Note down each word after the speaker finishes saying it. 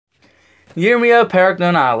Yirmiya Perek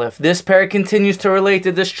non Aleph. This perek continues to relate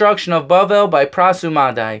the destruction of Bavel by Prasu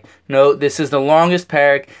Madai. Note, this is the longest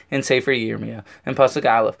perek in Sefer Yirmiya. And Pasuk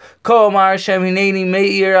Aleph. Ko Amar Hashem hineni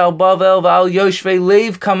me'ir al Bavel v'al yoshvei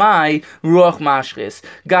leiv kamai ruach mashchis.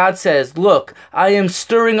 God says, look, I am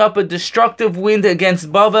stirring up a destructive wind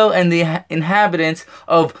against Bavel and the inhabitants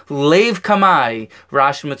of Leiv Kamai.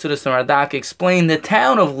 Rashi Metzudas and Radak explain the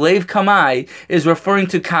town of Leiv Kamai is referring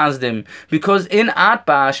to Kazdim, because in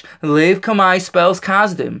Atbash, Leiv Kamai spells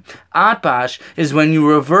Kazdim. Atbash is when you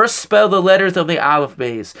reverse spell the letters of the Aleph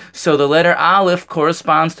Beis. So the letter Aleph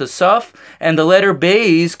corresponds to Suf, and the letter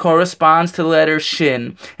Beis corresponds to the letter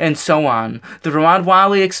Shin, and so on. The Ramad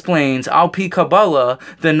Wali explains, Al Pi Kabbalah,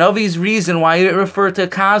 the Navi's reason why it referred to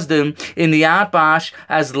Kazdim in the Atbash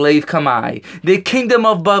as Leiv Kamai. The kingdom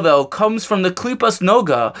of Bavel comes from the Klipas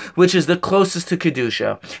Noga, which is the closest to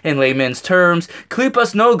Kedusha. In layman's terms,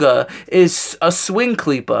 Klipas Noga is a swing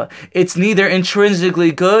klipa. It's neither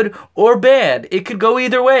intrinsically good or bad. It could go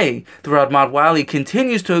either way. The Ramad Wali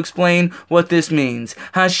continues to explain what this means.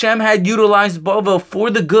 Hashem had utilized Bavel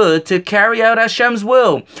for the good to carry out Hashem's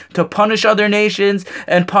will, to punish other nations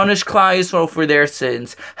and punish Klal Yisrael for their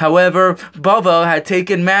sins. However, Bavel had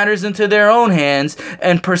taken matters into their own hands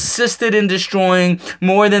and persisted in destroying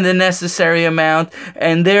more than the necessary amount,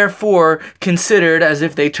 and therefore considered as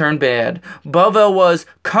if they turned bad. Bavel was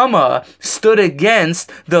Kama, stood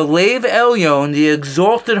against the Leiv Elyon, the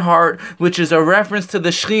exalted heart, which is a reference to the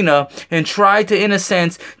Shechina, and tried to, in a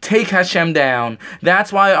sense, take Hashem down.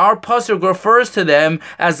 That's why our pasuk refers to them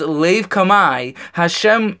as Leiv Kamai.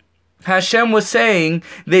 Hashem was saying,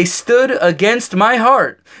 they stood against my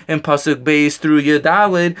heart. In Pasuk Beis through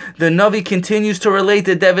Yudalid, the Navi continues to relate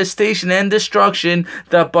the devastation and destruction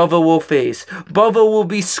that Bavel will face. Bavel will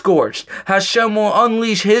be scorched. Hashem will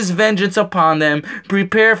unleash his vengeance upon them.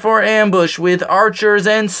 Prepare for ambush with archers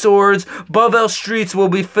and swords. Bavel streets will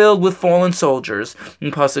be filled with fallen soldiers.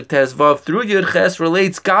 In Pasuk Tezvav through Yudches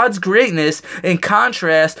relates God's greatness in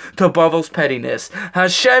contrast to Bavel's pettiness.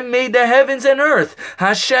 Hashem made the heavens and earth.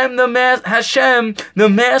 Hashem, the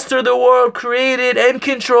master of the world, created and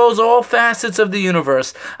controls all facets of the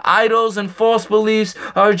universe. Idols and false beliefs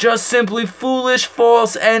are just simply foolish,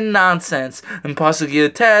 false, and nonsense. In Pasuk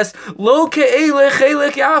Yotes, Lo ke'ele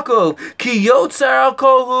chelek Yaakov, ki yotzar al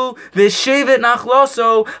kolhu, v'shevet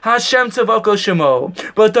nachloso, Hashem tzavako shemo.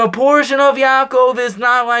 But the portion of Yaakov is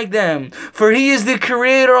not like them, for he is the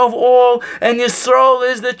creator of all, and Yisrael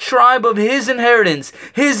is the tribe of his inheritance.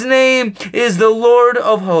 His name is the Lord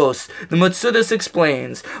of hosts. The Metzudas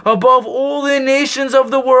explains, above all the nations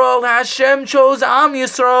of the world, Hashem chose Am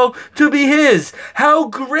Yisrael to be his. How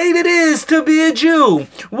great it is to be a Jew!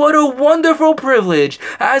 What a wonderful privilege,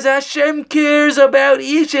 as Hashem cares about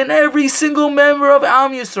each and every single member of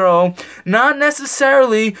Am Yisrael, not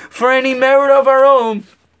necessarily for any merit of our own,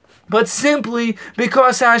 but simply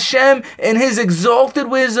because Hashem, in his exalted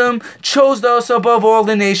wisdom, chose us above all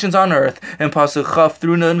the nations on earth. And Pasuk Chaf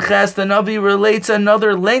through Nun Ches, the Navi relates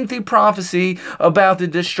another lengthy prophecy about the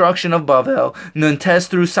destruction of Bavel. Nun Tes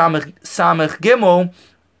through Samech Gimel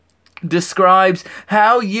describes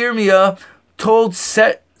how Yirmiya told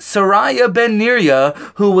Saraya ben Neriah,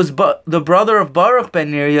 who was the brother of Baruch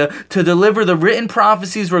ben Neriah, to deliver the written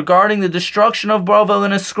prophecies regarding the destruction of Bavel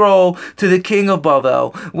in a scroll to the king of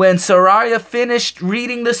Bavel. When Saraya finished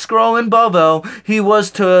reading the scroll in Bavel, he was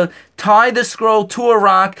to tie the scroll to a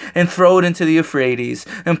rock and throw it into the Euphrates.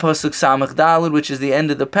 In Pasuk Samach Daled, which is the end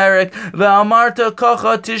of the Perek, Ve'amarta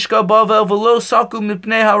kacha tishka Bavel v'lo saku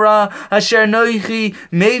mipnei hara asher noichi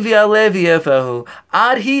mevi alevi efehu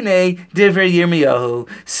ad hine divrei Yirmiyahu.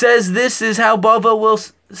 Says this is how Bavel will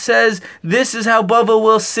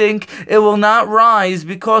sink. It will not rise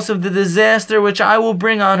because of the disaster which I will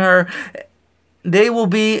bring on her. They will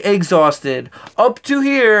be exhausted. Up to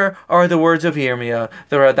here are the words of Yirmiya.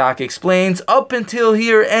 The Radak explains, up until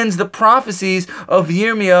here ends the prophecies of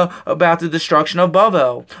Yirmiya about the destruction of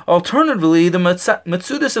Bavel. Alternatively, the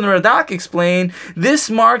Metzudas and the Radak explain, this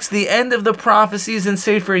marks the end of the prophecies in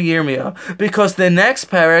Sefer Yirmiya, because the next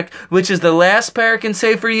perek, which is the last perek in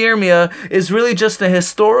Sefer Yirmiya, is really just a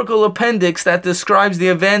historical appendix that describes the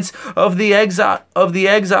events of the exile of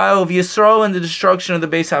Yisrael and the destruction of the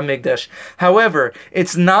Beis HaMikdash. However,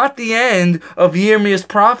 it's not the end of Yirmiya's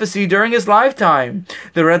prophecy during his lifetime.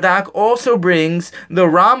 The Radak also brings the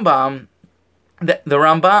Rambam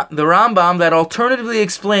that alternatively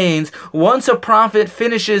explains, once a prophet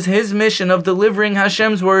finishes his mission of delivering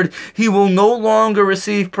Hashem's word, he will no longer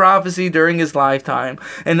receive prophecy during his lifetime.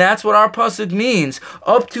 And that's what our pasuk means.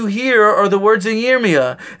 Up to here are the words in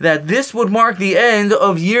Yirmiya, that this would mark the end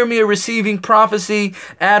of Yirmiya receiving prophecy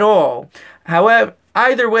at all.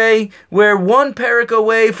 Either way, we're one parak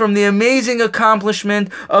away from the amazing accomplishment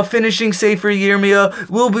of finishing Sefer Yirmiya.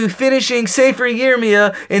 We'll be finishing Sefer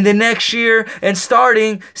Yirmiya in the next year and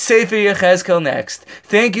starting Sefer Yechezkel next.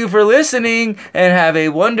 Thank you for listening and have a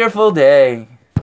wonderful day.